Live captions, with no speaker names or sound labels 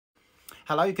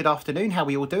Hello, good afternoon. How are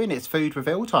we all doing? It's food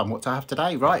reveal time. What to have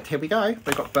today? Right, here we go.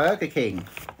 We've got Burger King.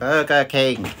 Burger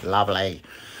King. Lovely.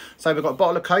 So we've got a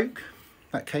bottle of Coke.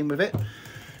 That came with it.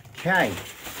 Okay.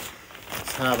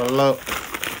 Let's have a look.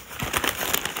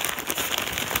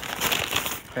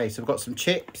 Okay, so we've got some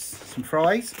chips, some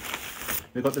fries.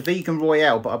 We've got the vegan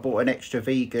Royale, but I bought an extra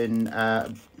vegan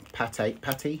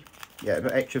patty. Yeah,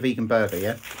 an extra vegan burger,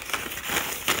 yeah.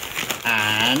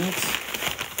 And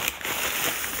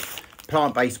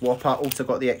plant-based Whopper. Also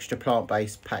got the extra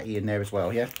plant-based patty in there as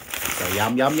well, yeah. So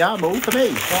yum, yum, yum, all for me.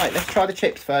 Right, let's try the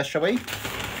chips first, shall we?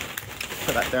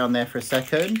 Put that down there for a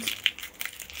second.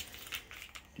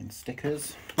 And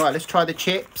stickers. Right, let's try the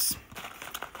chips.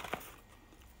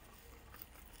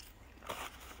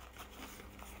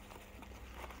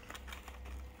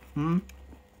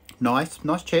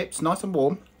 Nice chips, nice and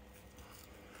warm.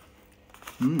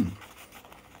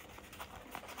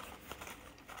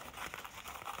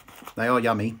 They are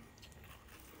yummy.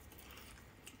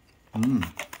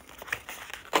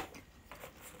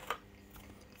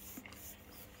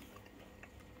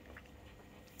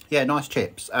 Yeah, nice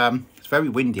chips. It's very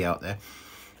windy out there.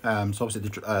 So obviously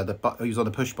he was on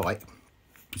a push bike.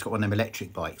 He's got one of them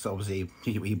electric bikes. So obviously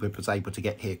he was able to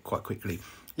get here quite quickly.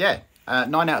 Yeah,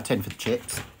 9 out of 10 for the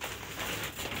chips.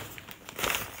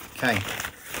 Okay.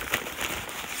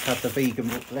 Let's have the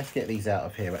vegan. Let's get these out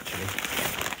of here actually.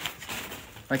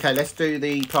 Okay, let's do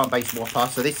the plant-based Whopper.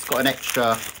 So this has got an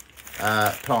extra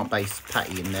plant-based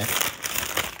patty in there.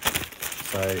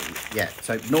 So yeah,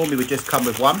 so normally we just come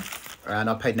with one, and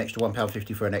I paid an extra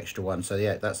 £1.50 for an extra one. So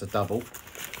yeah, that's a double.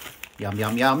 Yum,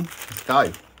 yum, yum. Let's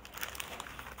go.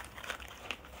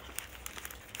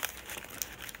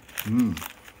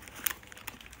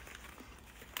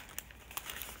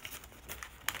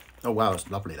 Oh wow,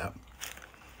 it's lovely that.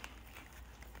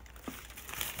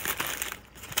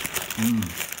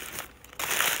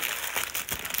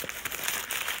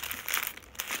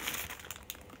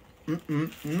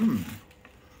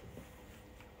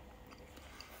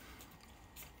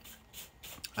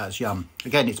 That's yum.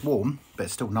 Again, it's warm, but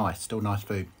it's still nice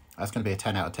food. That's going to be a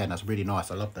 10 out of 10. That's really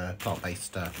nice. I love the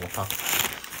plant-based Whopper.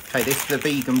 Okay, this is the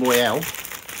vegan Royale.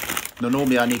 Now,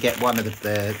 normally I only get one of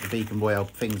the vegan Royale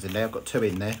things in there. I've got 2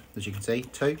 in there, as you can see,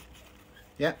 2.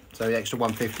 Yeah, so the extra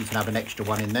 £1.50 can have an extra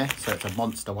one in there, so it's a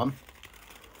monster one.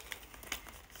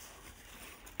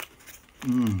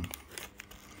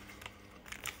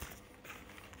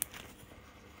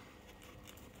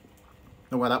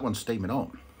 Oh well, that one's steaming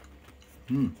hot.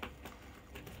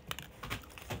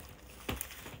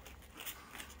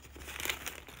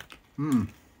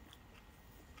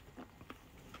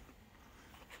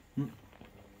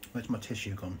 Where's my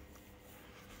tissue gone?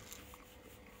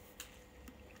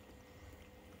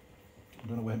 I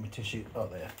don't know where my tissue. Oh,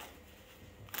 there.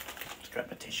 Let's grab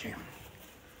my tissue.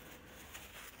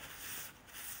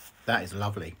 That is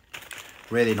lovely.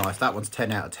 Really nice. That one's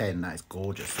 10 out of 10. That is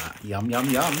gorgeous. That. Yum, yum,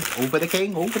 yum. All for the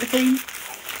king. All for the king.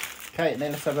 Okay, and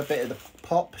then let's have a bit of the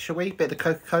pop, shall we? Bit of the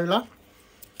Coca-Cola.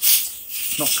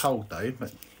 It's not cold though,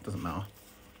 but it doesn't matter.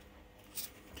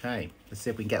 Okay, let's see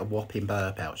if we can get a whopping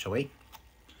burp out, shall we?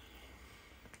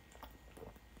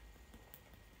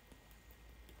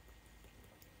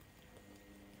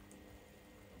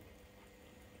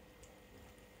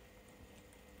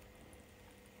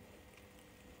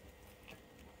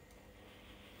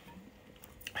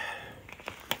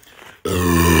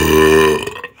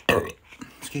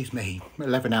 Excuse me,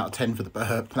 11 out of 10 for the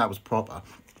burp. That was proper.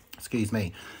 Excuse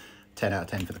me, 10 out of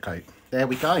 10 for the Coke. There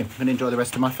we go. I'm going to enjoy the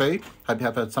rest of my food. Hope you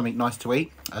have had something nice to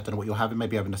eat. I don't know what you're having.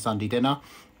 Maybe you're having a Sunday dinner.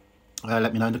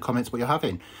 Let me know in the comments what you're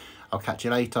having. I'll catch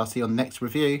you later. I'll see you on the next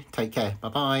review. Take care.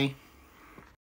 Bye-bye.